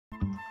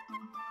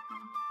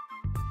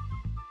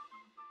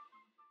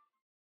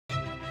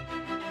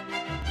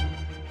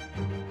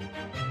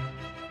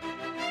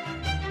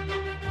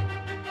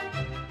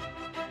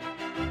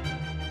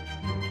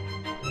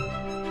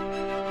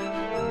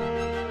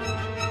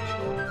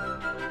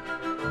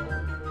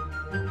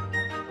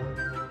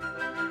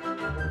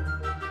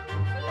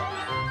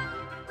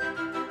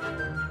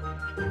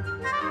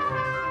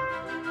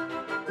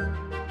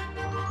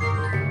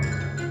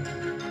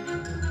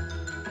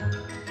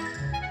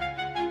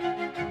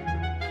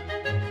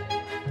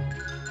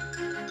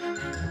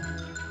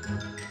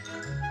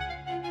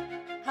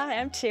Hi,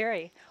 I'm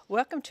Teri.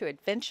 Welcome to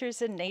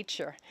Adventures in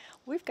Nature.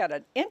 We've got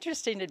an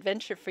interesting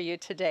adventure for you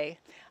today,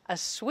 a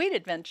sweet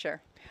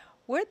adventure.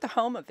 We're at the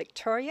home of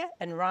Victoria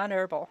and Ron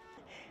Erbel,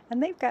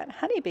 and they've got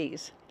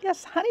honeybees.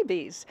 Yes,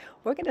 honeybees.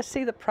 We're going to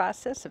see the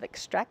process of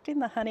extracting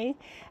the honey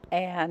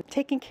and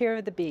taking care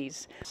of the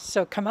bees.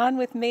 So come on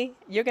with me.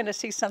 You're going to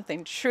see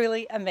something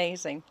truly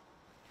amazing.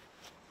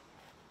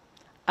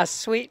 A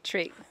sweet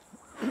treat.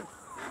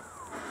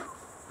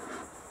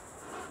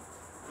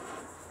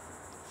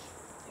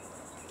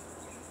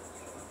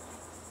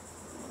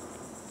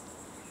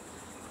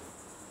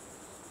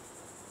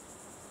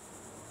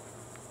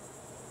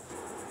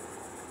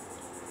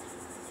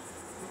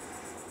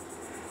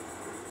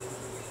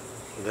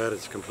 That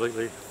is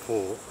completely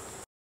full.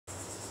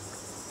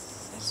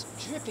 It's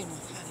dripping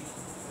with honey.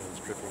 And it's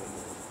dripping.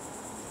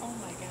 Oh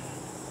my God.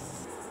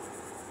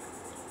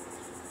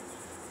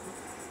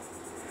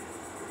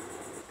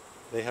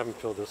 They haven't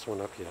filled this one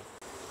up yet.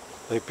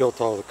 They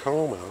built all the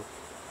comb out,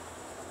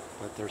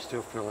 but they're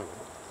still filling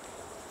it.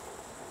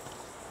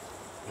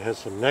 It has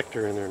some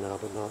nectar in there now,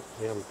 but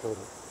they haven't filled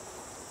it.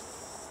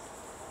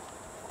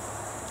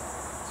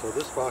 So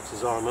this box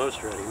is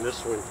almost ready, and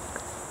this one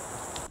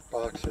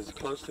box is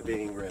close to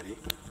being ready,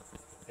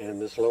 and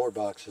this lower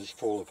box is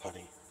full of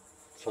honey.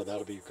 So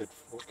that'll be a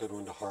good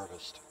one to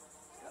harvest.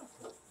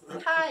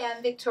 Hi,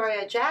 I'm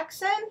Victoria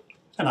Jackson.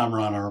 And I'm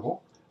Ron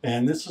Erbel,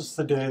 and this is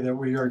the day that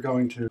we are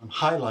going to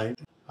highlight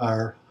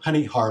our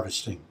honey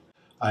harvesting.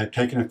 I've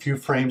taken a few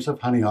frames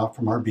of honey off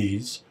from our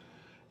bees,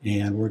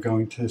 and we're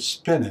going to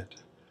spin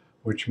it,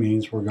 which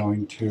means we're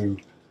going to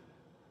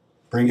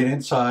bring it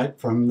inside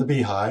from the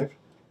beehive,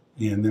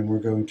 and then we're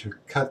going to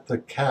cut the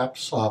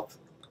caps off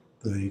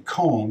the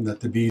comb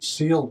that the bees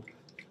sealed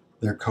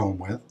their comb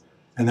with,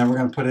 and then we're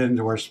going to put it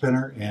into our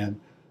spinner and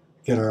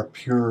get our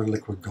pure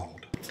liquid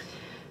gold.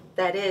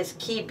 That is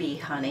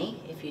KeyBee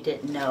honey, if you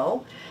didn't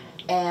know.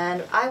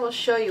 And I will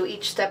show you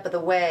each step of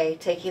the way,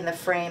 taking the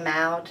frame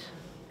out,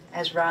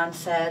 as Ron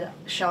said,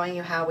 showing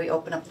you how we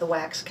open up the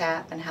wax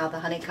cap and how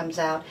the honey comes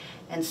out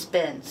and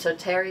spins. So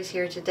Teri's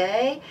here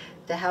today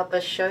to help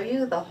us show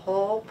you the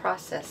whole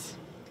process.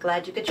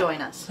 Glad you could join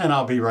us. And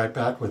I'll be right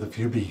back with a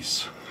few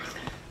bees.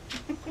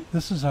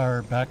 This is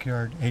our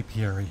backyard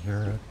apiary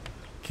here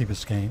at Key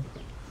Biscayne.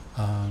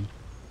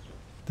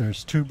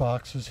 There's two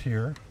boxes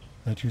here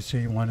that you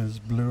see. One is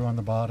blue on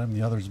the bottom,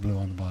 the other is blue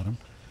on the bottom.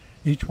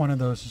 Each one of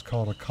those is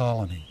called a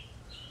colony.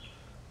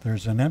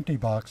 There's an empty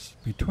box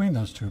between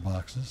those two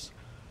boxes.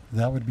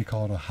 That would be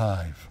called a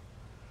hive.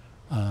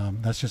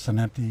 That's just an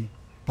empty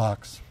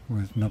box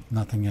with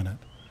nothing in it.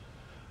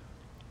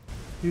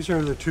 These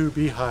are the two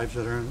beehives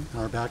that are in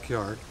our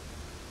backyard.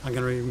 I'm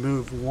going to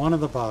remove one of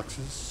the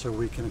boxes so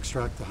we can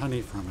extract the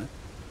honey from it.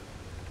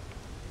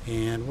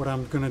 And what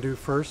I'm going to do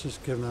first is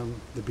give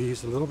the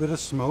bees a little bit of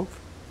smoke.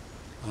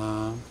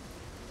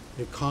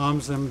 It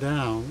calms them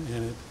down,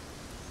 and it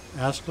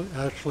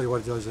actually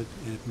what it does, it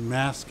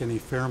masks any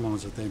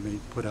pheromones that they may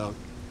put out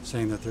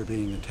saying that they're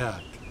being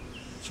attacked.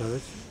 So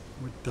it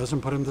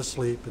doesn't put them to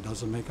sleep, it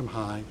doesn't make them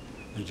high,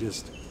 it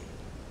just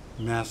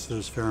masks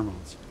those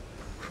pheromones.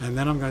 And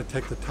then I'm going to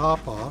take the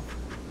top off,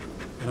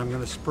 and I'm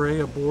going to spray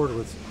a board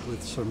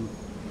with some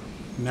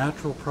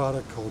natural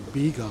product called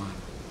Bee Gone.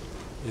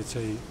 It's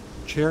a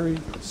cherry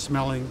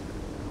smelling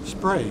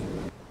spray.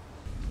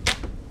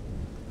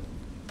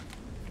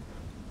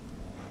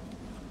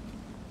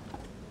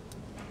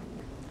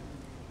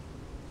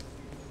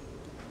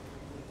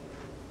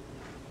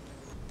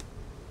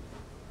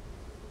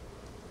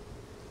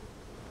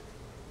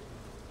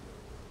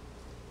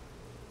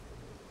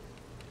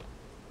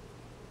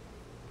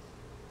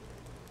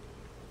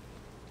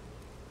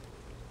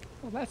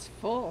 Well, that's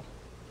full.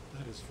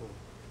 That is full.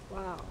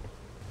 Wow.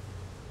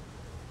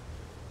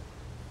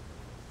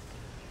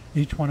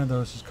 Each one of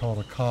those is called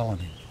a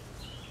colony.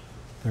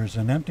 There's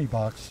an empty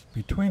box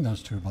between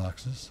those two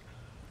boxes.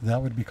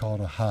 That would be called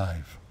a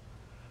hive.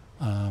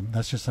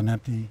 That's just an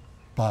empty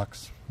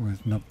box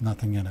with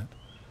nothing in it.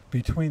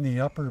 Between the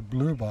upper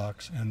blue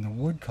box and the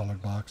wood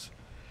colored box,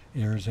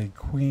 there's a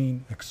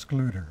queen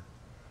excluder.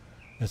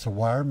 It's a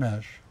wire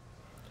mesh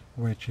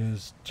which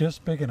is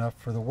just big enough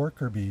for the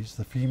worker bees,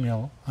 the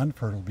female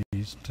unfertile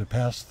bees, to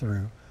pass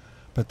through,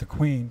 but the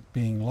queen,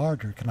 being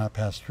larger, cannot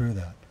pass through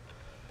that.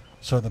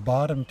 So the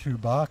bottom two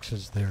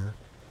boxes there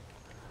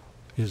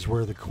is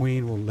where the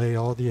queen will lay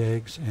all the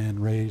eggs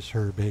and raise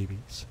her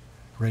babies,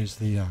 raise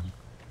the young.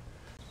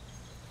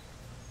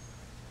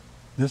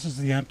 This is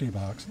the empty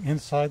box.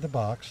 Inside the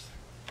box,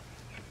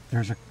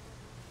 there's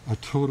a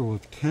total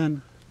of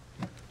 10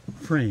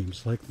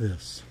 frames like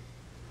this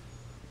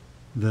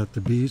that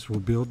the bees will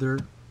build their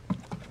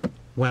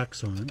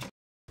wax on.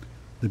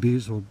 The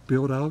bees will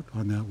build out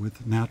on that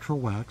with natural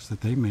wax that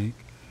they make,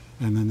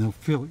 and then they'll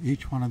fill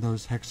each one of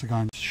those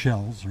hexagon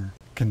shells or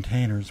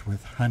containers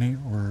with honey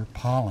or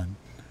pollen,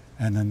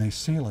 and then they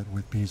seal it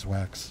with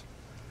beeswax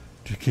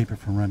to keep it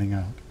from running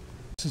out.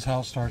 This is how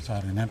it starts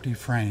out, an empty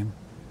frame,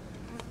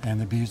 and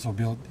the bees will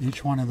build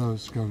each one of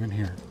those go in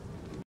here.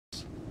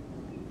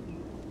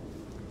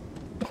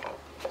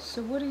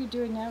 So what are you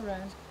doing now,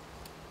 Ron?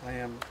 I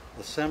am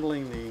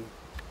assembling the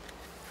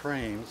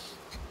frames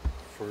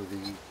for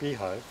the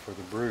beehive, for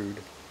the brood.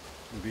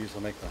 The bees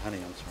will make the honey,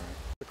 I'm sorry.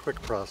 A quick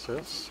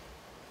process.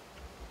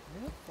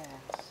 Real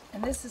fast.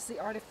 And this is the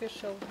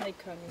artificial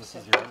honeycomb you This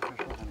said? is the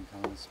artificial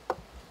honeycomb. It's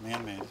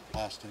man-made, it's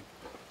plastic,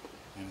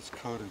 and it's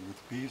coated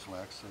with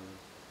beeswax so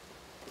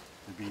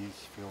the bees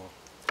feel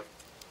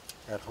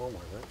at home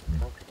with it,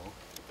 comfortable.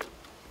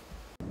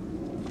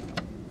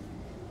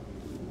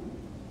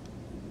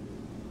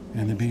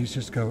 And the bees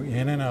just go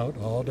in and out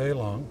all day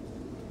long.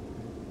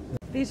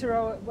 These are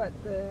all, what,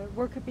 the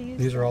worker bees?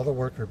 These are all the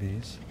worker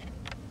bees.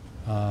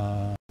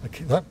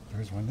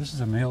 There's one. This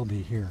is a male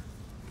bee here.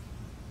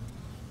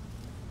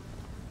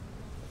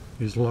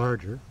 He's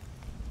larger,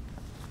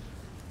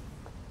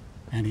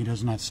 and he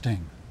does not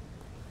sting.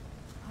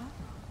 Oh.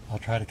 I'll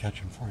try to catch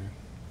him for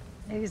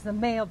you. He's the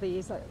male bee.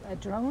 He's a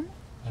drone?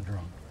 A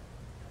drone.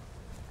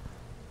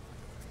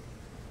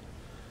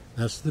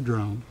 That's the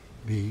drone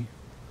bee.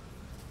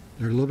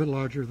 They're a little bit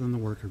larger than the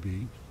worker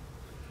bee,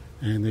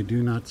 and they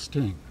do not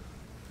sting.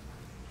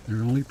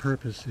 Their only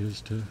purpose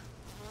is to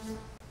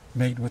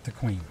mate with the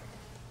queen.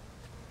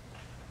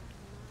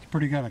 It's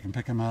pretty good. I can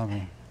pick them out of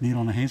a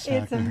needle in a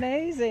haystack. It's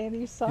amazing.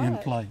 You saw in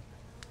it. flight.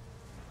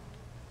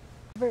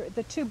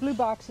 The two blue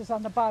boxes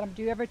on the bottom,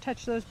 do you ever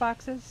touch those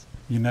boxes?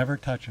 You never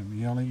touch them.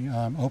 You only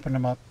open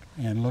them up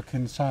and look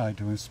inside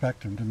to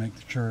inspect them to make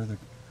sure the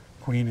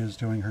queen is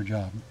doing her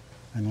job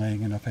and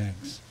laying enough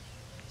eggs.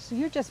 So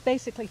you're just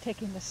basically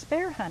taking the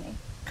spare honey.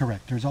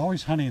 Correct. There's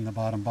always honey in the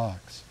bottom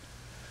box.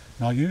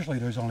 Now usually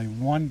there's only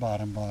one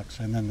bottom box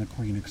and then the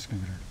queen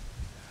excluded.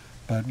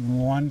 But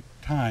one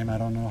time, I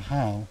don't know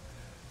how,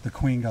 the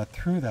queen got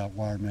through that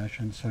wire mesh,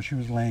 and so she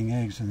was laying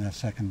eggs in that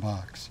second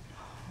box.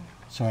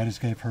 So I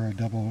just gave her a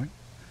double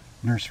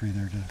nursery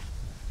there to.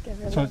 Give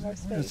her a So little more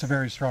space. it's a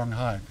very strong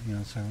hive, you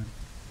know. So.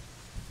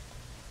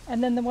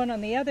 And then the one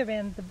on the other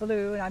end, the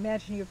blue, and I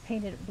imagine you've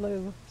painted it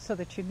blue so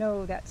that you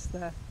know that's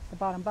the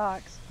bottom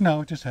box.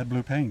 No, it just had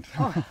blue paint.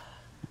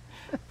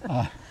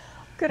 Oh.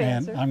 Good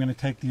and answer. I'm going to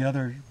take the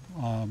other,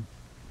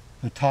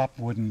 the top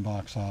wooden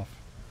box off.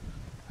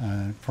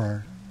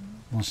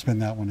 We'll spin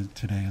that one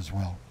today as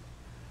well.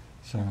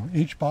 So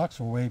each box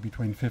will weigh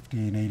between 50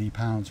 and 80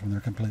 pounds when they're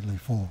completely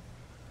full,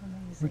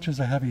 Amazing. which is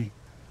a heavy.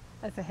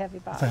 That's a heavy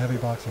box. It's a heavy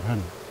box of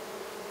honey.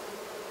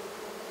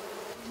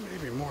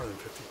 Maybe more than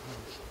 50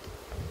 pounds.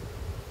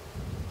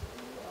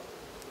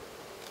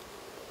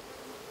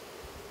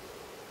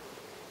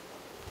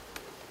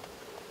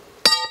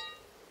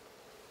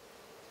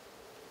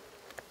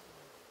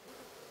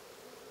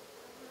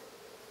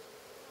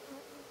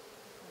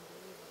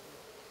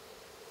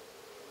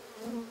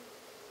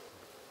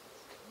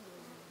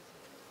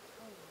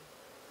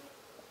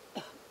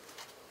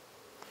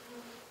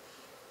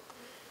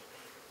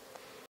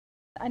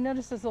 I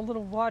noticed there's a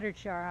little water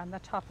jar on the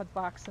top of the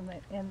box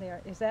in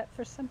there. Is that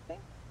for something?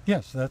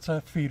 Yes, that's a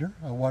feeder,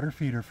 a water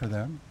feeder for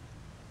them.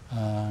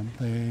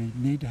 They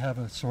need to have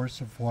a source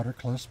of water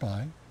close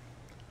by,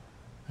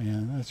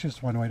 and that's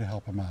just one way to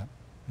help them out.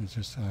 It's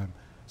just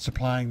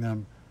supplying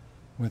them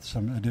with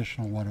some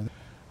additional water.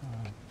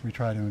 We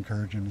try to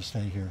encourage them to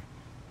stay here.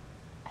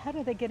 How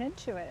do they get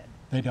into it?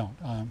 They don't.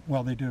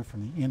 Well, they do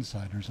from the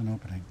inside. There's an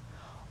opening.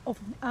 Oh,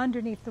 from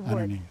underneath the wood.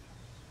 Underneath.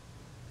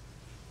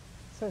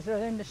 So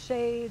they're in the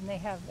shade and they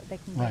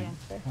can get Right. in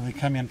there. Well, they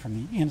come in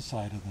from the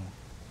inside of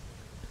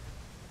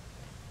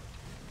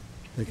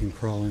They can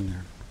crawl in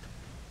there.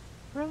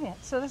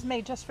 Brilliant. So this is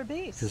made just for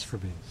bees. Just for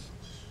bees.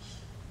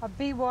 A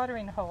bee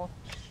watering hole.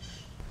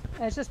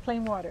 And it's just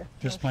plain water.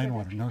 Just no plain sugar.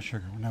 water, no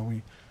sugar.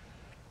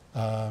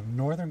 No,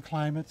 northern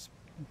climates,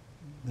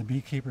 the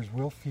beekeepers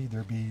will feed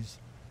their bees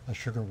a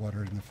sugar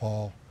water in the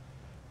fall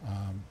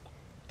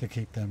to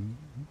keep them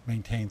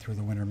maintained through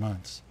the winter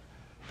months.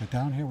 But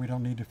down here we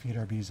don't need to feed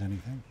our bees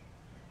anything.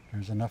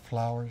 There's enough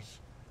flowers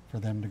for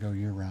them to go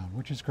year-round,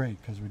 which is great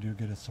because we do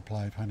get a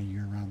supply of honey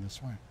year-round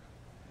this way.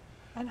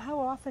 And how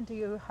often do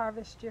you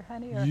harvest your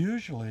honey? Or?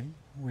 Usually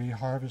we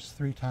harvest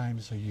 3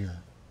 times a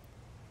year.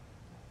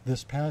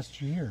 This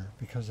past year,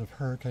 because of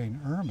Hurricane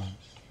Irma,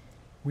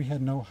 we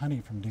had no honey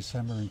from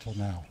December until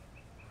now.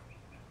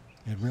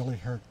 It really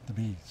hurt the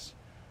bees.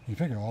 You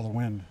figure all the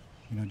wind,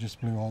 just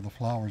blew all the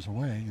flowers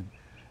away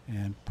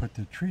and put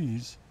the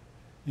trees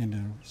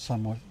into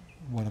somewhat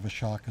of a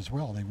shock as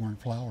well. They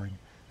weren't flowering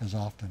as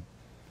often.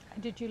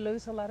 And did you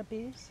lose a lot of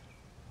bees?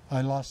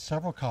 I lost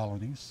several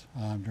colonies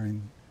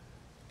during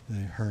the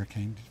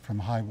hurricane from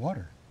high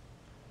water.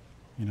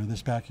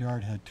 This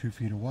backyard had 2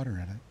 feet of water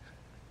in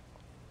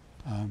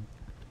it.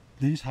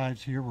 These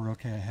hives here were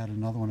okay. I had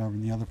another one over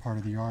in the other part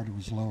of the yard. It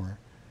was lower,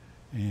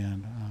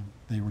 and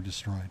they were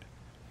destroyed.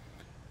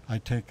 I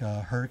take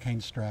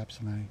hurricane straps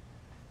and I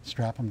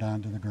strap them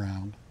down to the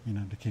ground,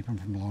 to keep them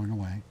from blowing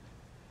away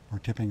or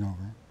tipping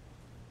over.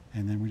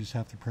 And then we just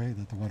have to pray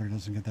that the water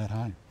doesn't get that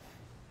high.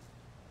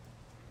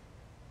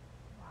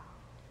 Wow.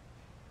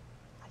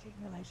 I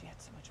didn't realize you had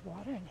so much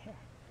water in here.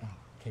 Oh,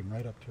 came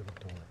right up to the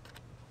door.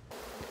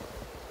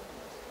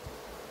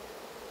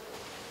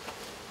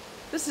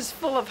 This is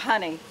full of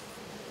honey.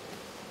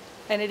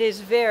 And it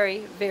is very,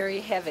 very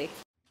heavy.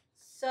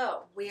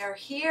 So we are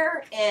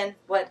here in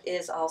what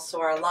is also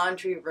our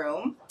laundry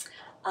room.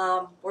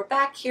 We're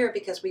back here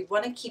because we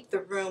want to keep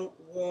the room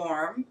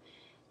warm,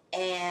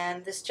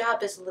 and this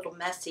job is a little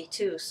messy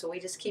too, so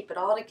we just keep it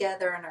all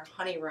together in our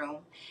honey room.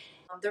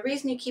 The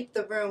reason you keep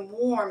the room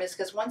warm is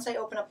because once I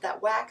open up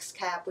that wax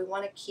cap, we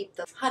want to keep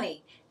the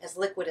honey as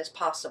liquid as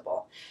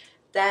possible.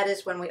 That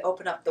is when we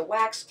open up the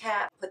wax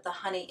cap, put the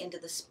honey into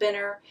the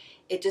spinner.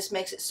 It just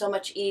makes it so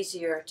much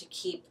easier to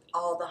keep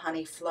all the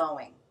honey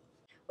flowing.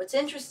 What's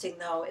interesting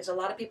though is a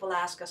lot of people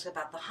ask us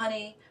about the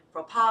honey,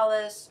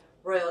 propolis,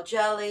 royal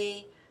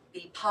jelly,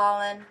 bee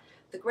pollen.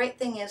 The great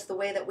thing is the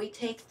way that we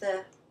take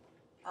the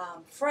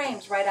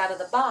frames right out of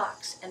the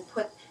box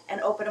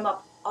and open them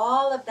up,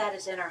 all of that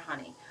is in our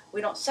honey. We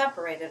don't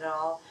separate it at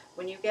all.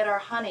 When you get our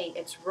honey,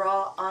 it's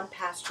raw,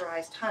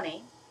 unpasteurized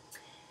honey.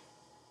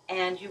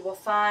 And you will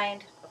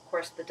find, of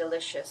course, the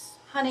delicious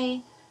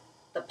honey,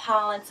 the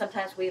pollen.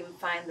 Sometimes we even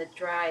find the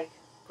dry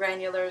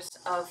granulars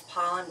of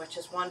pollen, which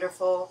is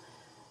wonderful.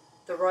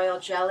 The royal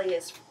jelly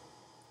is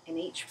in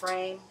each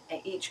frame,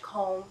 and each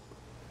comb.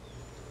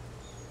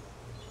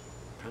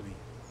 Honey.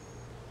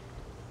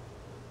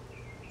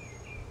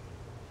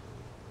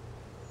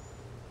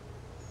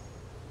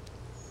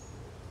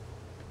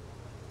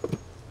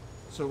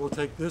 So we'll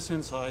take this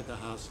inside the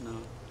house now,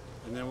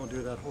 and then we'll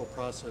do that whole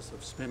process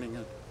of spinning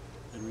it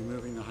and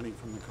removing the honey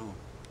from the comb.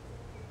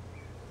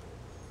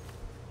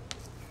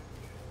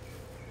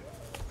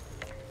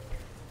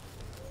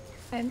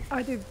 And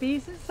are there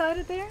bees inside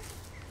of there?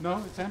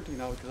 No, it's empty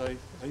now because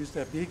I used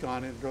that beak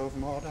on it and drove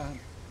them all down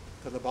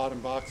to the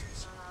bottom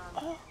boxes.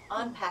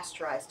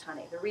 Unpasteurized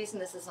honey. The reason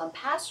this is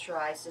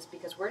unpasteurized is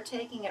because we're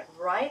taking it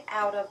right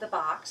out of the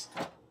box,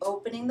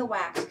 opening the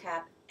wax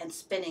cap, and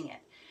spinning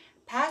it.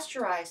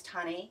 Pasteurized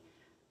honey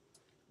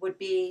would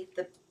be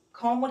the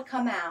comb would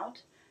come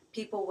out,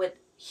 people would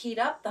heat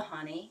up the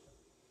honey,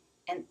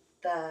 and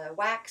the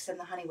wax and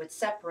the honey would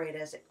separate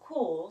as it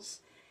cools,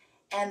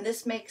 and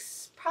this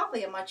makes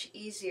probably a much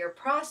easier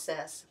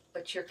process,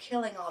 but you're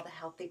killing all the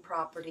healthy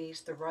properties,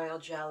 the royal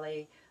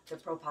jelly, the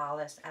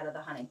propolis out of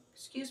the honey.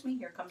 Excuse me,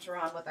 here comes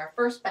Ron with our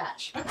first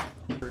batch.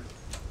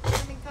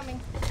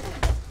 Coming.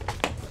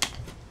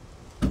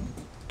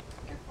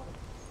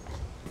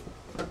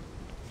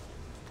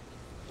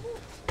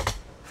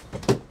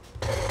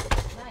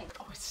 Nice.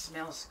 Oh, it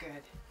smells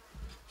good.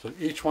 So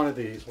each one of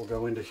these will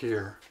go into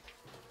here,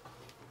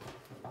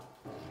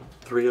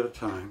 3 at a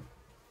time,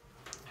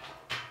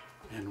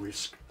 and we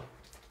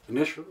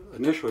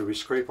initially we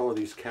scrape all of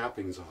these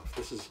cappings off.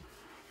 This is,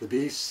 the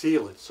bees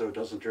seal it so it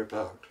doesn't drip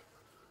out.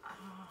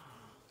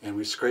 And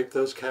we scrape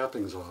those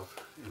cappings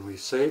off, and we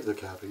save the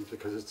cappings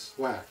because it's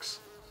wax.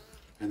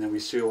 And then we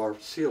seal our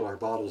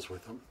bottles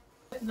with them.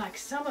 Like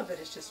some of it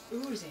is just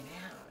oozing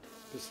out.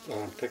 Just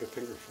take a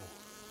fingerful.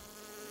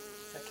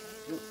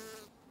 Okay.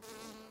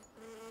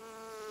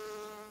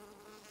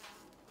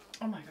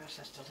 Oh my gosh,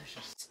 that's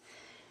delicious.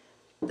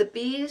 The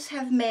bees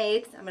have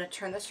made, I'm going to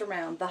turn this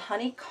around, the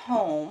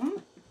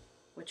honeycomb,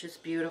 which is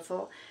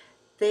beautiful.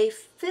 They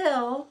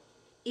fill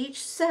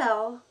each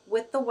cell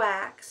with the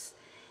wax,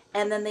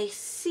 and then they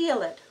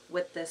seal it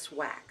with this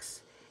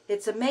wax.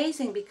 It's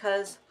amazing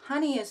because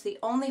honey is the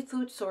only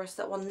food source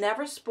that will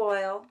never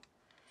spoil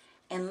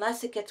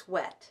unless it gets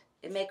wet.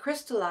 It may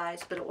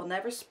crystallize, but it will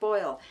never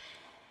spoil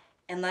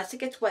unless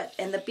it gets wet.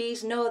 And the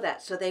bees know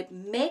that, so they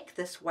make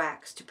this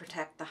wax to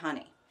protect the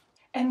honey.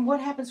 And what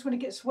happens when it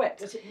gets wet?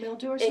 Does it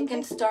mildew or something? It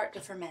can start to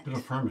ferment. It'll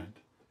ferment.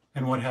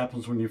 And what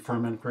happens when you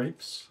ferment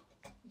grapes?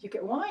 You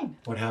get wine.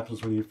 What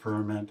happens when you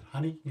ferment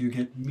honey? You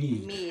get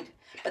mead. Mead.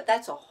 But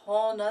that's a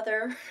whole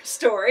nother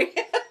story.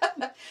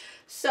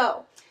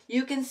 So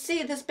you can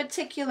see this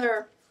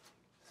particular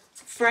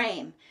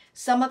frame.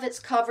 Some of it's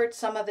covered,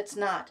 some of it's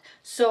not.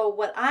 So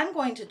what I'm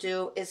going to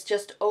do is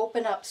just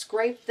open up,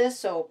 scrape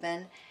this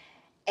open,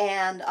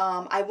 and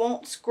I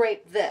won't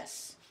scrape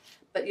this.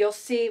 But you'll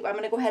see, I'm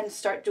going to go ahead and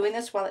start doing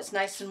this while it's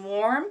nice and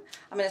warm.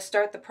 I'm going to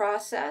start the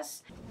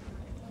process.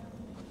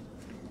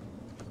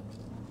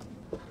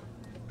 Oh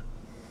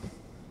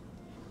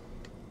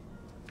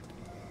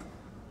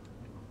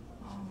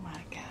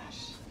my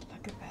gosh,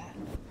 look at that.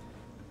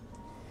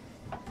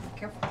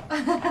 Careful.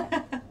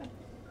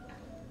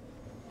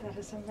 That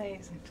is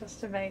amazing,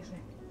 just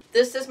amazing.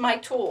 This is my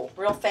tool,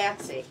 real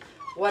fancy.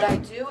 What I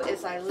do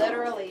is I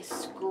literally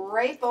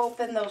scrape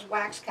open those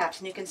wax caps,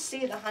 and you can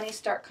see the honey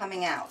start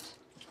coming out.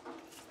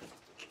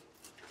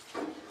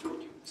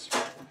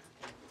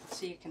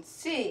 So you can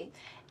see,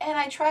 and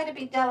I try to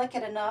be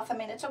delicate enough. I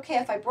mean, it's okay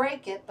if I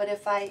break it, but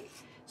if I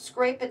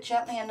scrape it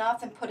gently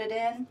enough and put it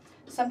in,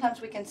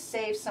 sometimes we can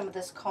save some of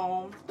this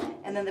comb,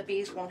 and then the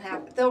bees won't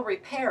have, they'll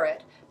repair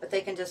it, but they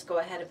can just go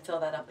ahead and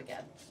fill that up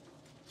again.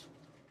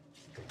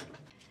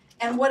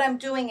 And what I'm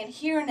doing in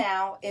here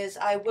now is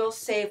I will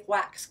save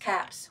wax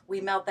caps. We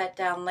melt that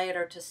down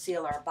later to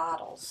seal our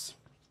bottles.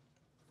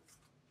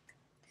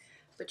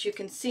 But you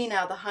can see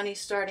now the honey's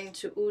starting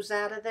to ooze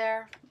out of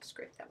there. Let's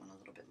scrape that one a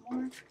little bit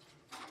more.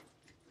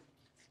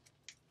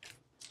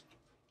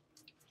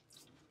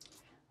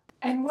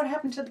 And what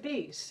happened to the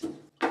bees?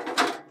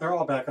 They're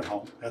all back at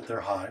home at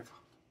their hive.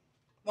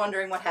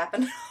 Wondering what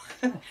happened.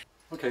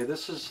 Okay,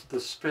 this is the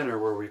spinner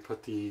where we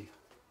put the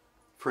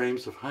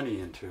frames of honey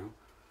into,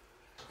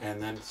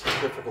 and then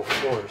centrifugal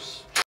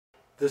force.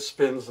 This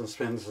spins and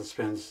spins and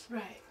spins.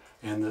 Right.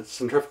 And the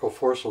centrifugal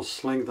force will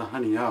sling the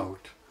honey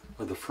out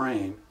of the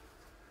frame,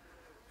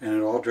 and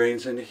it all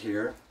drains into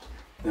here.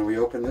 Then we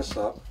open this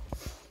up,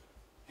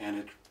 and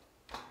it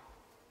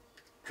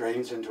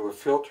drains into a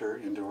filter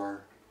into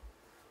our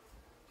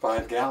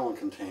 5-gallon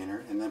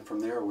container, and then from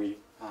there we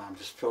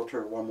just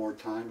filter it one more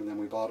time, and then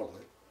we bottle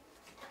it.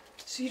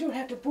 So you don't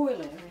have to boil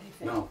it or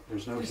anything? No,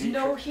 there's no There's heat.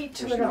 no heat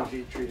to it There's at no all.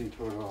 heat treating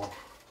to it at all.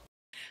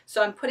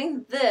 So I'm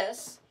putting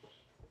this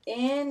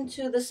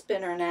into the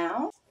spinner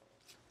now,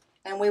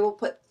 and we will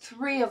put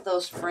 3 of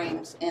those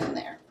frames in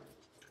there.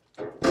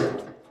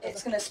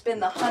 It's going to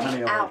spin the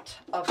honey out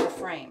of the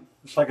frame.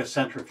 It's like a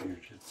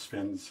centrifuge. It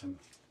spins, and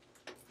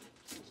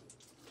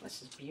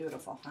This is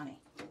beautiful honey.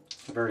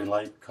 it's a very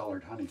light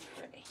colored honey.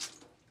 Pretty.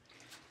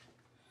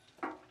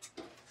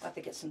 I'll have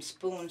to get some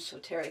spoons so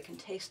Teri can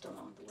taste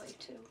along the way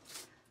too.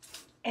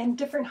 And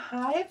different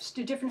hives?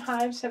 Do different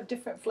hives have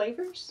different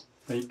flavors?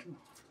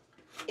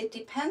 It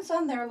depends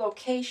on their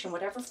location.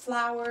 Whatever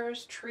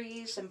flowers,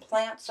 trees, and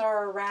plants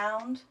are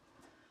around,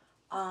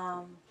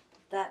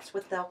 that's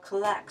what they'll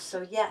collect.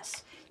 So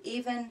yes,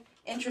 even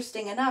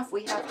interesting enough,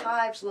 we have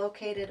hives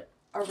located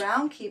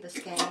around Key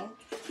Biscayne,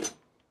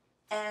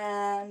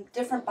 and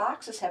different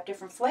boxes have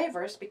different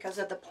flavors because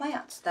of the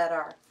plants that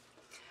are.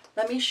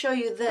 Let me show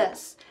you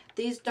this.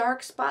 These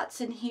dark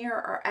spots in here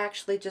are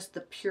actually just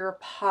the pure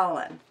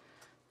pollen.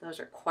 Those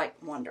are quite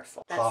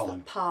wonderful. That's Pollen.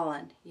 the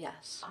pollen,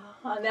 yes.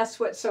 And that's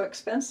what's so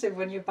expensive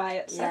when you buy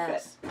it separate.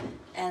 Yes.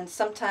 And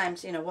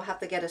sometimes, you know, we'll have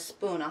to get a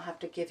spoon. I'll have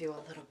to give you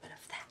a little bit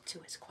of that too.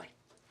 It's quite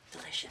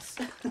delicious.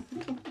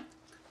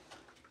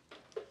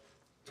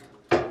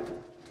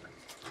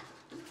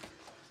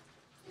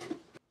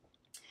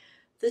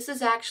 This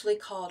is actually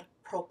called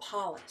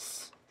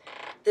propolis.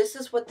 This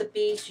is what the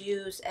bees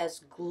use as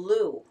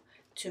glue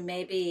to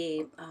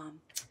maybe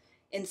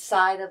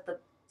inside of the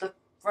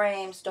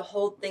frames to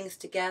hold things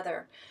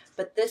together.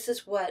 But this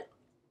is what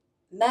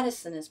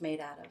medicine is made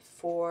out of.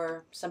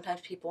 For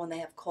sometimes people when they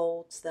have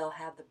colds, they'll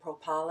have the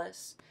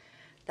propolis.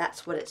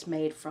 That's what it's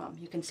made from.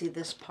 You can see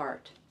this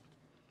part.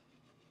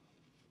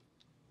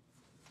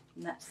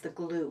 And that's the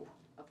glue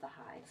of the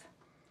hive.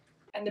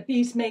 And the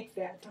bees make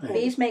that. The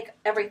bees make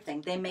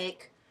everything. They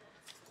make,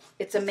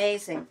 it's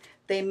amazing.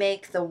 They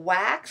make the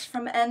wax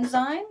from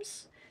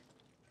enzymes.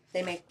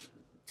 They make,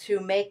 to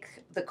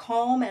make the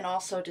comb and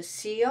also to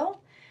seal.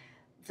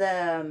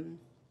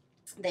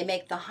 They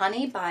make the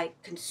honey by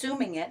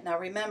consuming it. Now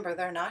remember,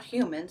 they're not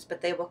humans,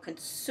 but they will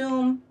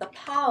consume the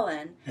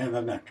pollen And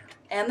the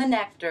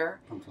nectar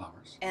from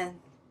flowers. and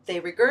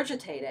they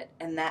regurgitate it,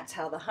 and that's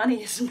how the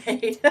honey is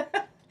made.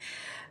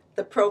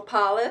 The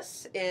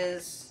propolis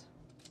is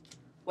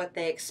what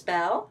they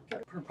expel.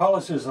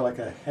 Propolis is like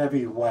a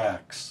heavy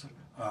wax,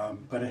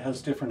 but it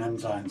has different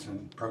enzymes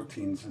and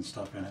proteins and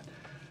stuff in it.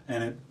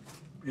 And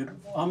it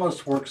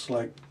almost works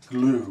like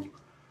glue,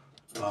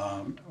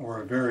 or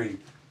a very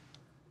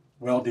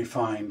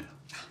well-defined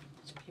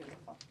It's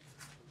beautiful.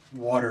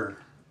 water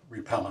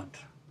repellent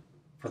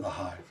for the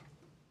hive.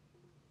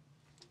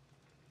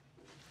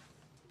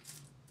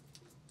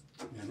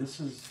 Yeah, this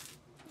is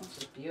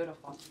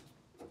Beautiful.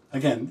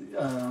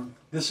 again,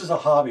 this is a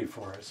hobby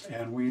for us,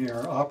 and we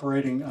are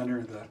operating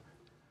under the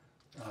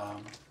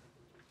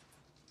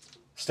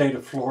state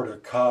of Florida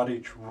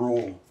cottage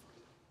rule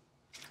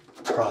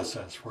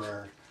process,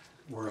 where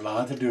we're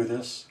allowed to do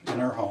this in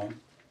our home,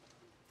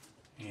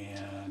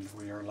 and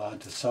we are allowed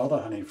to sell the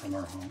honey from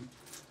our home,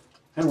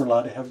 and we're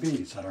allowed to have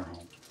bees at our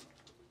home.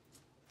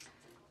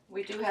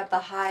 We do have the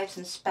hives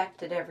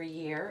inspected every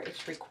year.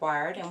 It's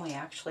required, and we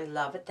actually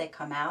love it. They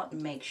come out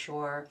and make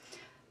sure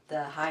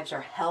the hives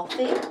are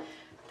healthy,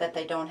 that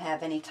they don't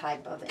have any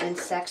type of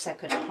insects that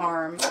could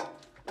harm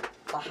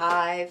the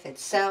hive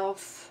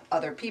itself,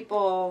 other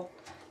people,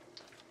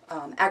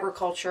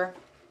 agriculture.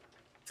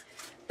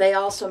 They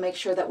also make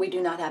sure that we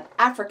do not have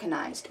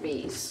Africanized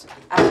bees.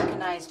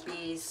 Africanized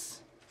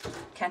bees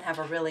can have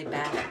a really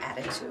bad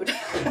attitude.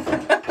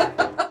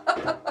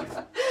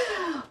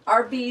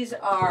 Our bees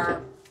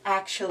are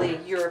actually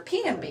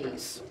European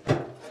bees.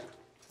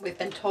 We've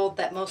been told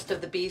that most of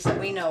the bees that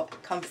we know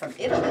come from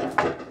Italy.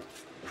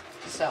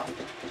 So,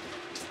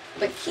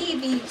 but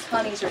KeyBee's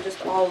honeys are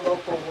just all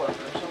local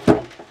workers,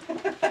 okay?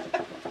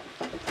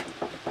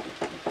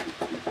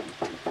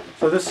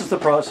 So this is the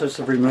process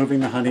of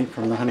removing the honey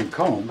from the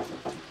honeycomb.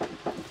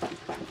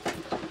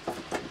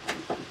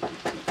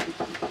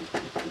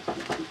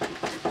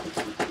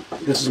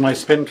 This is my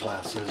spin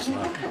classes,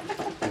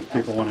 if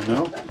people want to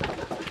know.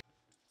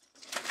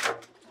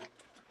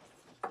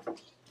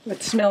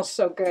 It smells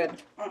so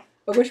good. I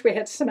wish we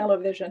had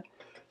smell-o-vision.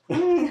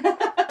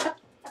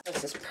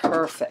 This is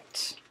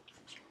perfect.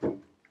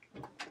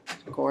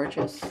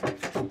 Gorgeous.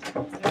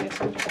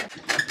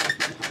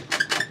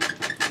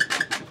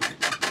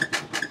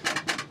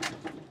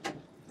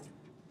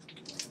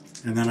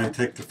 And then I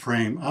take the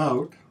frame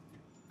out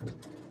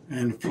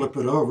and flip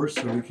it over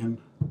so we can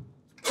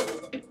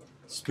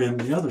spin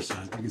the other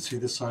side. You can see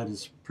this side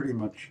is pretty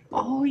much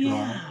Oh, dry,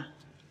 yeah.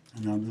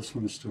 and now this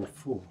one is still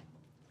full.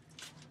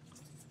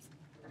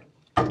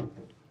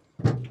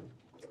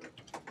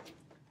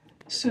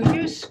 So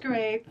you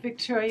scrape,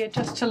 Victoria,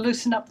 just to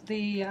loosen up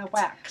the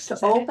wax. To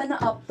is that it? open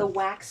up the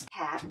wax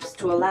caps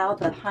to allow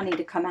the honey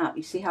to come out.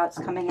 You see how it's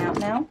coming out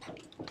now?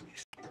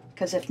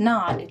 Because if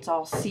not, it's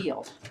all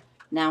sealed.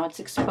 Now it's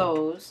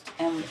exposed,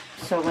 and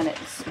so when it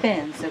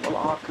spins, it will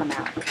all come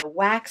out. The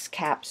wax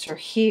caps are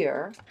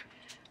here.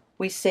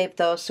 We saved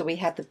those so we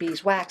have the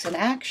beeswax, and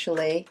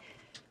actually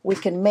we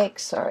can make,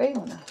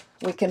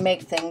 we can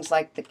make things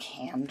like the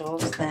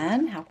candles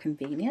then. How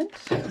convenient.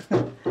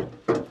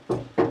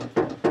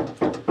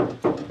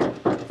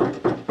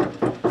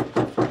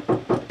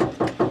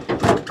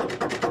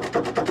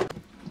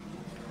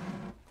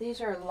 These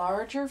are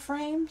larger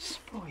frames.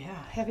 Oh,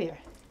 yeah, heavier.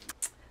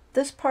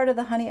 This part of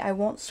the honey, I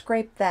won't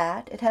scrape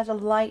that. It has a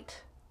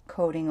light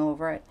coating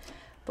over it,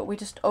 but we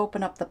just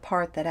open up the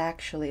part that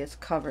actually is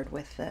covered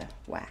with the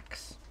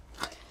wax.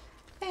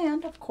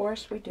 And of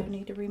course, we do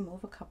need to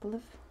remove a couple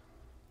of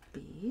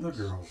beads. The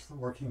girls, the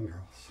working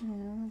girls.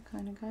 Yeah,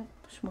 kind of got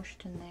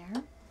smooshed in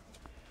there.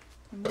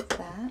 Remove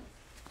that.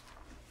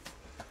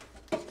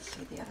 Let's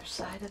see the other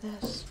side of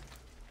this.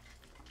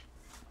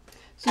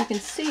 So you can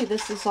see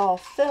this is all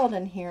filled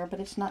in here, but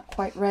it's not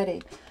quite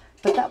ready.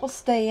 But that will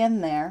stay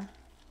in there.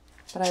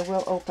 But I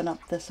will open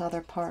up this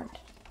other part.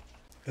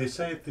 They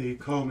say if the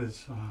comb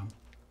is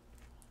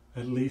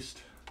at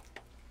least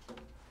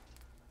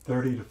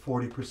 30 to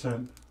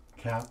 40%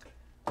 capped,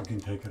 you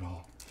can take it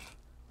off.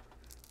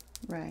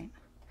 Right.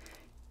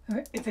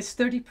 If it's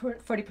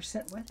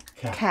 40% what?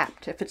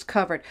 Capped, if it's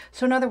covered.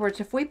 So in other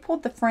words, if we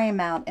pulled the frame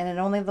out and it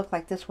only looked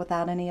like this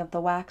without any of the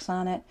wax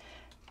on it,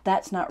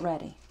 that's not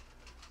ready.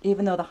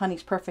 Even though the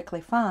honey's perfectly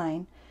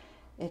fine,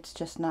 it's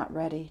just not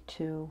ready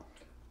to...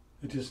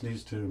 It just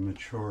needs to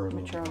mature a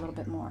little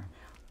bit more.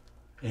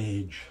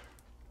 Age.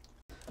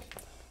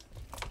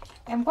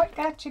 And what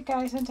got you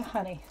guys into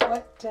honey?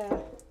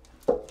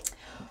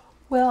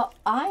 Well,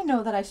 I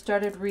know that I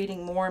started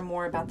reading more and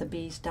more about the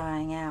bees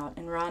dying out,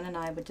 and Ron and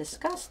I would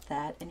discuss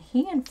that, and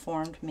he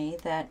informed me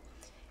that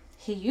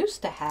he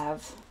used to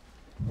have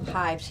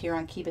hives here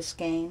on Key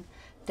Biscayne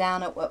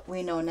down at what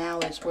we know now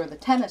is where the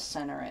tennis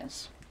center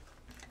is.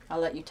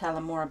 I'll let you tell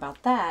him more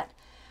about that.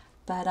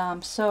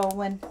 But so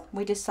when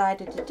we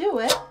decided to do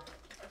it,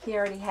 he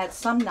already had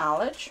some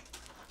knowledge,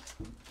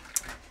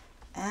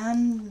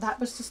 and that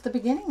was just the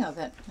beginning of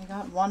it. We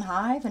got one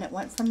hive and it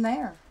went from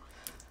there.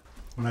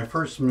 When I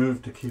first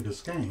moved to Key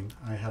Biscayne,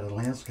 I had a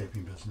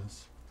landscaping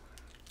business.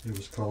 It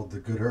was called The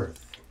Good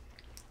Earth,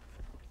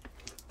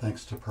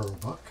 thanks to Pearl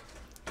Buck.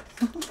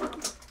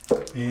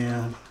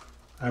 And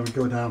I would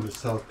go down to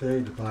South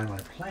Day to buy my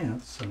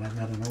plants, and I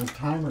met an old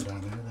timer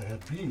down there that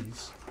had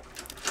bees,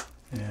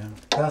 and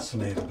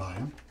fascinated by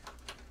him.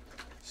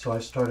 So I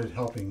started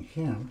helping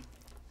him,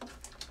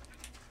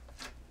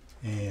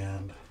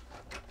 and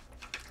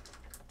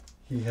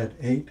he had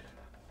 8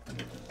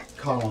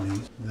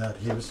 colonies that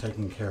he was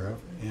taking care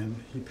of,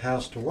 and he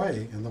passed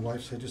away, and the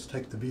wife said, just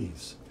take the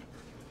bees.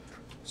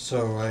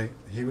 So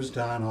he was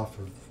down off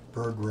of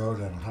Berg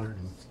Road at 100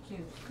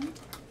 and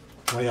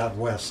way out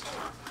west.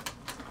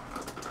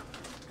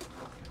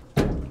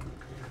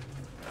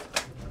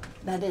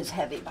 That is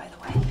heavy, by the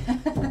way.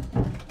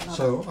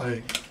 So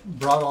I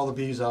brought all the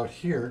bees out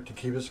here to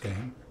Key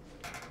Biscayne,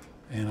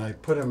 and I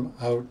put them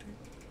out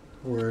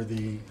where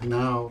the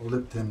now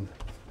Lipton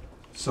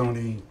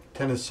Sony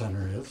Tennis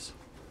Center is.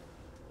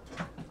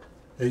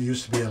 It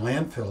used to be a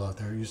landfill out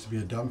there. It used to be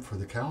a dump for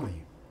the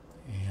county.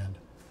 And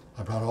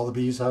I brought all the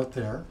bees out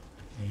there,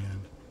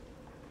 and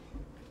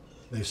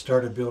they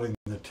started building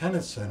the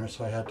tennis center,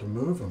 so I had to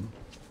move them.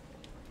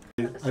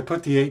 I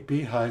put the 8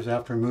 beehives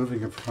after moving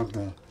them from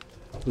the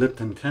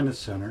Lipton Tennis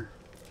Center,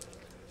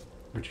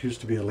 which used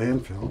to be a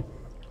landfill.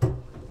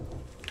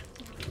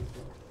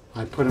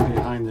 I put them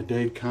behind the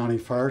Dade County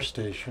Fire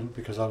Station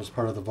because I was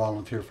part of the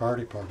volunteer fire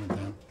department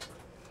then.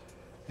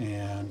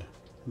 And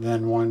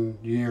then one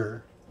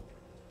year,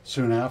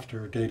 soon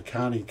after, Dade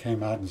County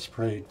came out and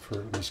sprayed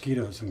for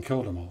mosquitoes and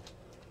killed them all.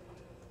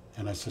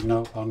 And I said,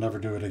 no, I'll never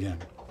do it again.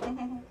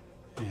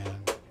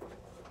 And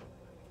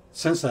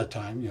since that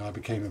time, I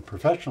became a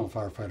professional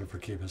firefighter for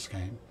Key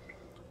Biscayne.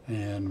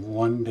 And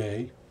one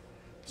day,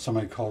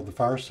 somebody called the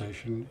fire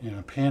station in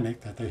a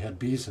panic that they had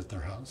bees at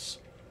their house.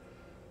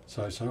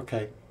 So I said,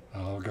 okay,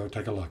 I'll go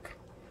take a look.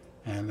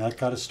 And that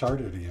got us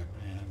started again.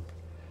 And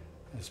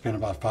it's been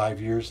about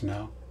 5 years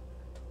now.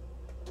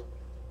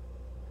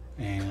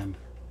 And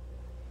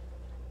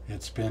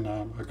it's been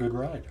a good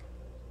ride.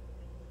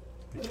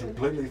 It's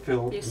completely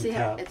filled You and see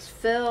how capped. it's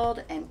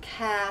filled and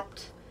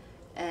capped,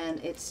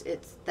 and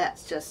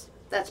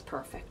that's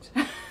perfect.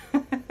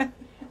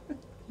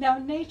 Now,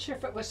 in nature,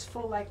 if it was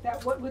full like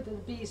that, what would the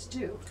bees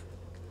do?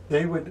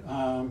 They would,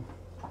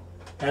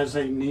 as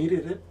they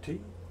needed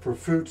it for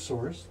food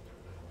source,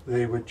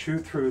 they would chew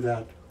through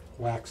that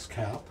wax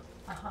cap,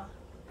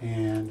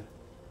 and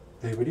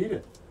they would eat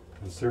it.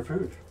 It's their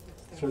food.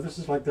 So this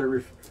is like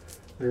their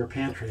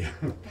pantry.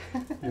 You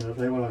know, if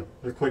they want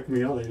a quick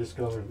meal, they just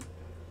go and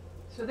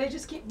So they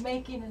just keep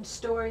making and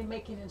storing,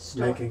 making and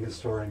storing. making and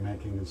storing,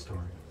 making and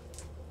storing.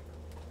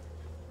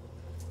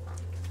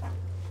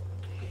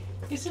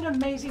 Isn't it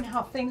amazing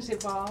how things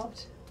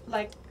evolved?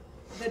 Like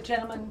the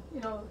gentleman,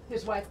 you know,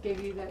 his wife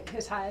gave you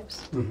his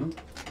hives. Mm-hmm.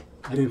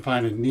 I didn't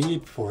find a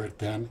need for it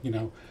then. You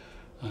know,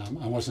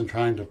 I wasn't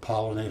trying to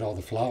pollinate all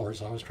the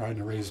flowers. I was trying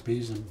to raise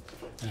bees and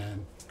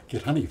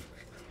get honey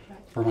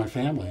for my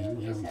family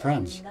and, you know, and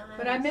friends.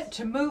 But I meant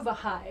to move a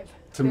hive.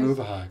 To move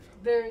a hive.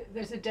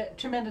 There's a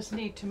tremendous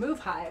need to move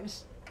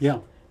hives Yeah.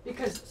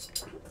 because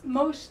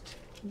most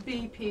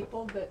bee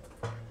people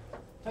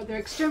they're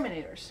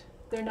exterminators.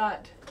 They're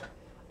not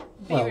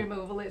bee Well,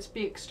 removal, it's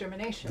bee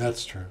extermination.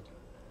 That's true.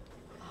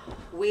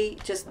 We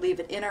just leave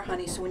it in our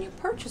honey, so when you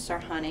purchase our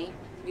honey,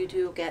 you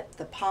do get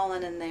the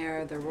pollen in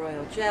there, the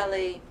royal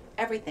jelly,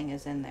 everything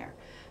is in there.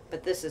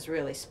 But this is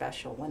really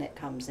special when it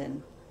comes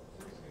in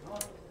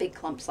big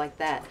clumps like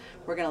that.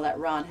 We're going to let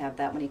Ron have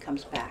that when he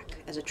comes back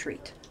as a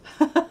treat.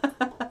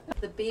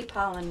 The bee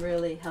pollen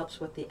really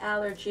helps with the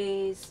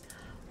allergies,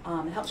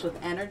 it helps with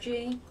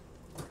energy.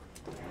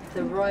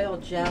 The royal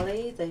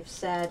jelly, they've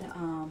said,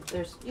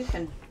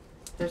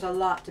 there's a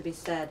lot to be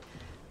said.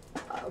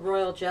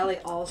 Royal jelly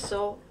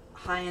also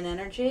high in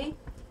energy,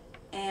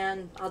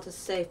 and I'll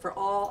just say for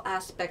all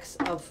aspects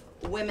of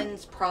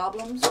women's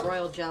problems,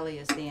 royal jelly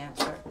is the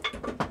answer.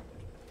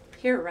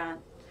 Here, Ron,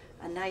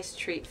 a nice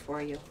treat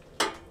for you.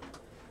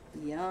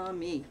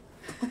 Yummy.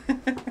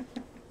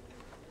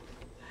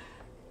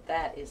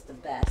 That is the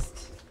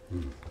best.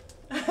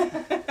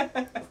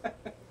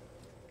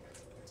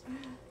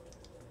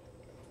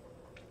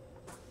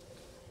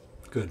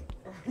 Good.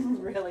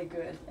 Really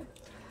good.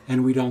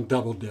 And we don't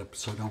double dip,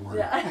 so don't worry.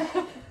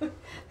 Yeah.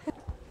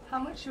 How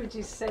much would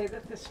you say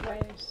that this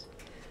weighs?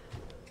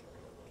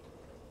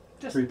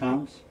 Just 3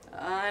 pounds?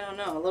 I don't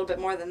know, a little bit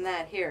more than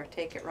that. Here,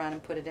 take it, Ron,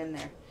 and put it in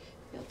there.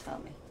 You'll tell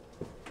me.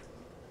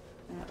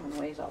 That one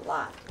weighs a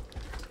lot.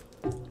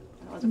 That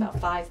one's about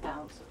 5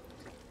 pounds.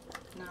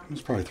 No.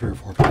 It's probably 3 or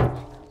 4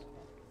 pounds.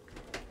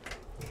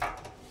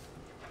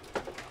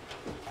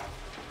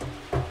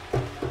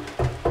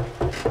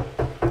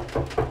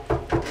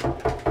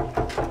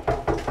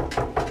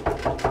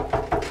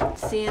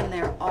 Seeing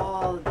there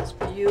all of this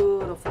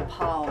beautiful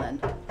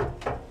pollen,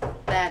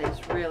 that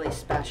is really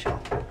special.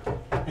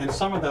 And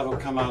some of that will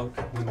come out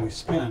when we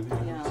spin,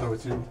 Yeah. so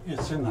it's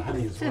in the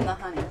honey as It's well. in the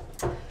honey.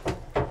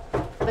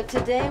 But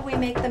today we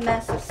make the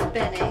mess of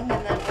spinning,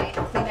 and then we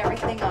clean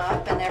everything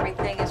up, and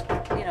everything is,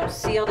 you know,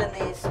 sealed in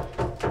these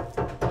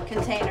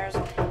containers,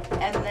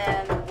 and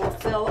then we'll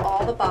fill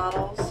all the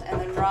bottles, and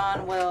then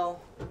Ron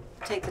will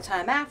take the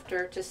time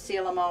after to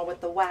seal them all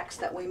with the wax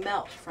that we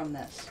melt from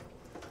this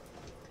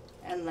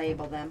and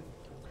label them.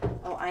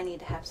 Oh, I need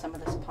to have some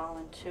of this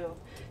pollen too.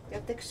 You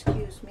have to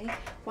excuse me.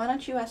 Why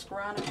don't you ask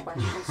Ron a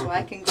question so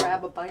I can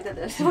grab a bite of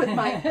this with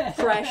my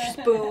fresh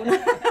spoon?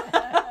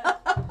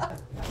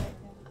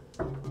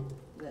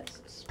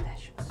 This is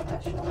special,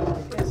 special.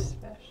 It is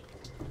special.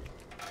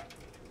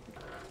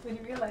 When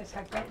you realize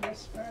how great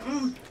this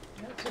burns,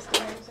 it's just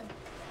amazing.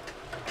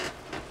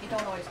 You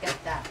don't always get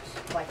that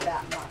like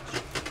that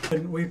much.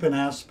 And we've been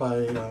asked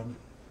by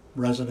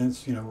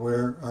residents, you know,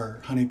 where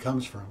our honey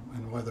comes from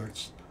and whether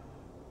it's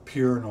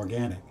pure and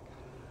organic.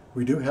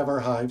 We do have our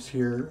hives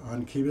here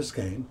on Key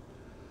Biscayne.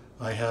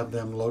 I have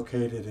them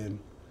located in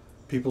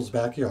people's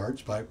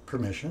backyards by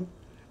permission.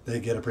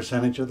 They get a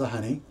percentage of the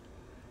honey,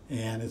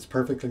 and it's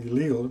perfectly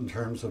legal in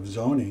terms of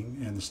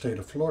zoning in the state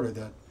of Florida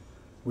that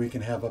we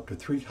can have up to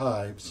 3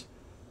 hives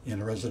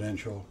in a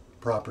residential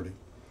property.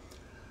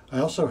 I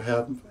also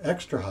have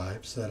extra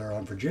hives that are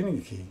on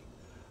Virginia Key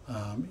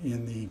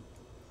in the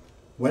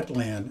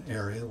wetland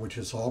area, which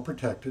is all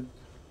protected.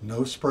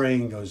 No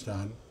spraying goes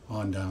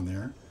on down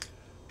there,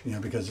 you know,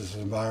 because it's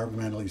an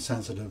environmentally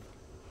sensitive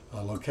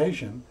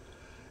location,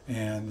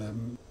 and the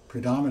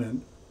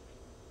predominant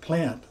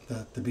plant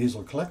that the bees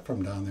will collect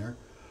from down there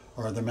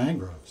are the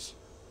mangroves,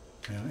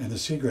 you know, and the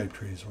sea grape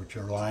trees, which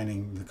are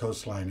lining the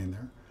coastline in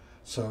there.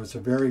 So it's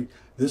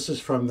this is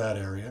from that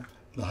area,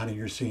 the honey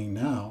you're seeing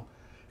now,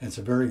 and it's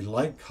a very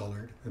light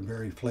colored and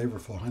very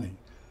flavorful honey.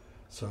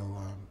 So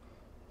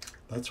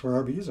that's where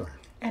our bees are.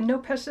 And no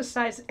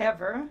pesticides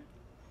ever.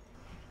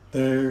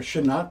 There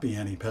should not be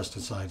any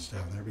pesticides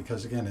down there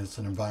because, again, it's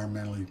an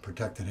environmentally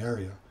protected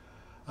area.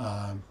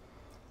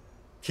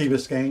 Key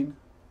Biscayne,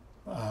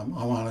 I'm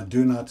on a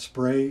do not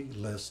spray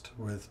list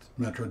with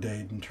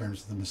Metro-Dade in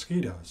terms of the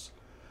mosquitoes.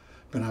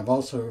 But I've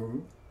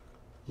also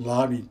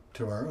lobbied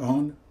to our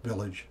own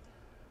village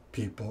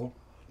people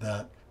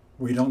that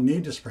we don't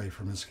need to spray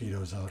for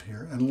mosquitoes out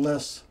here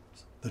unless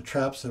the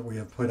traps that we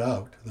have put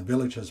out, the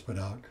village has put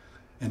out,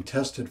 and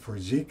tested for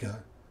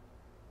Zika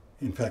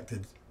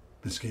infected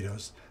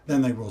mosquitoes,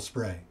 then they will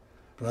spray.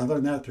 But other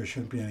than that, there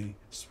shouldn't be any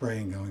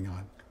spraying going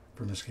on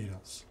for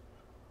mosquitoes,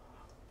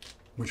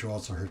 which will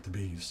also hurt the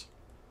bees.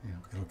 You know,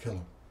 it'll kill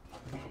them.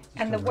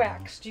 And the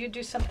wax, do you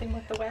do something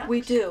with the wax?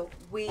 We do.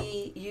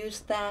 We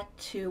use that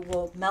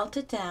we'll melt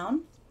it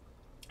down,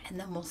 and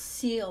then we'll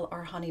seal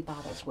our honey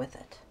bottles with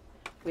it.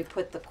 We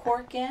put the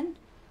cork in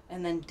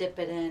and then dip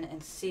it in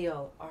and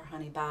seal our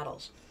honey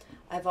bottles.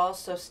 I've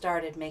also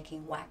started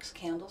making wax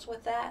candles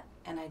with that,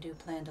 and I do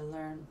plan to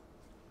learn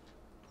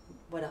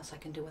what else I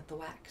can do with the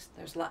wax.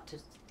 There's lots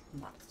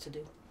to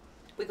do.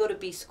 We go to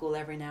bee school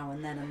every now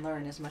and then and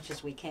learn as much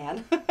as we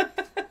can.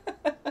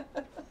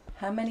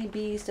 How many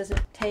bees does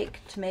it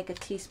take to make a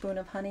teaspoon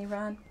of honey,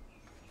 Ron?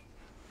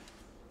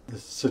 The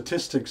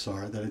statistics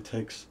are that it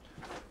takes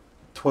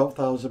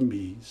 12,000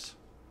 bees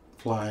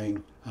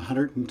flying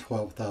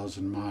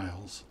 112,000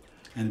 miles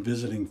and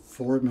visiting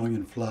 4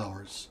 million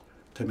flowers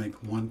to make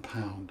 1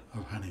 pound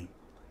of honey.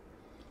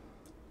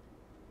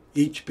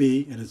 Each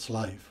bee in its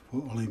life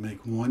will only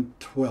make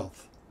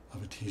 1/12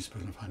 of a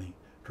teaspoon of honey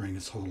during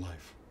its whole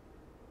life.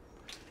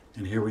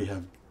 And here we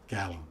have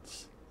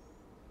gallons.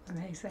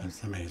 Amazing.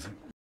 That's amazing.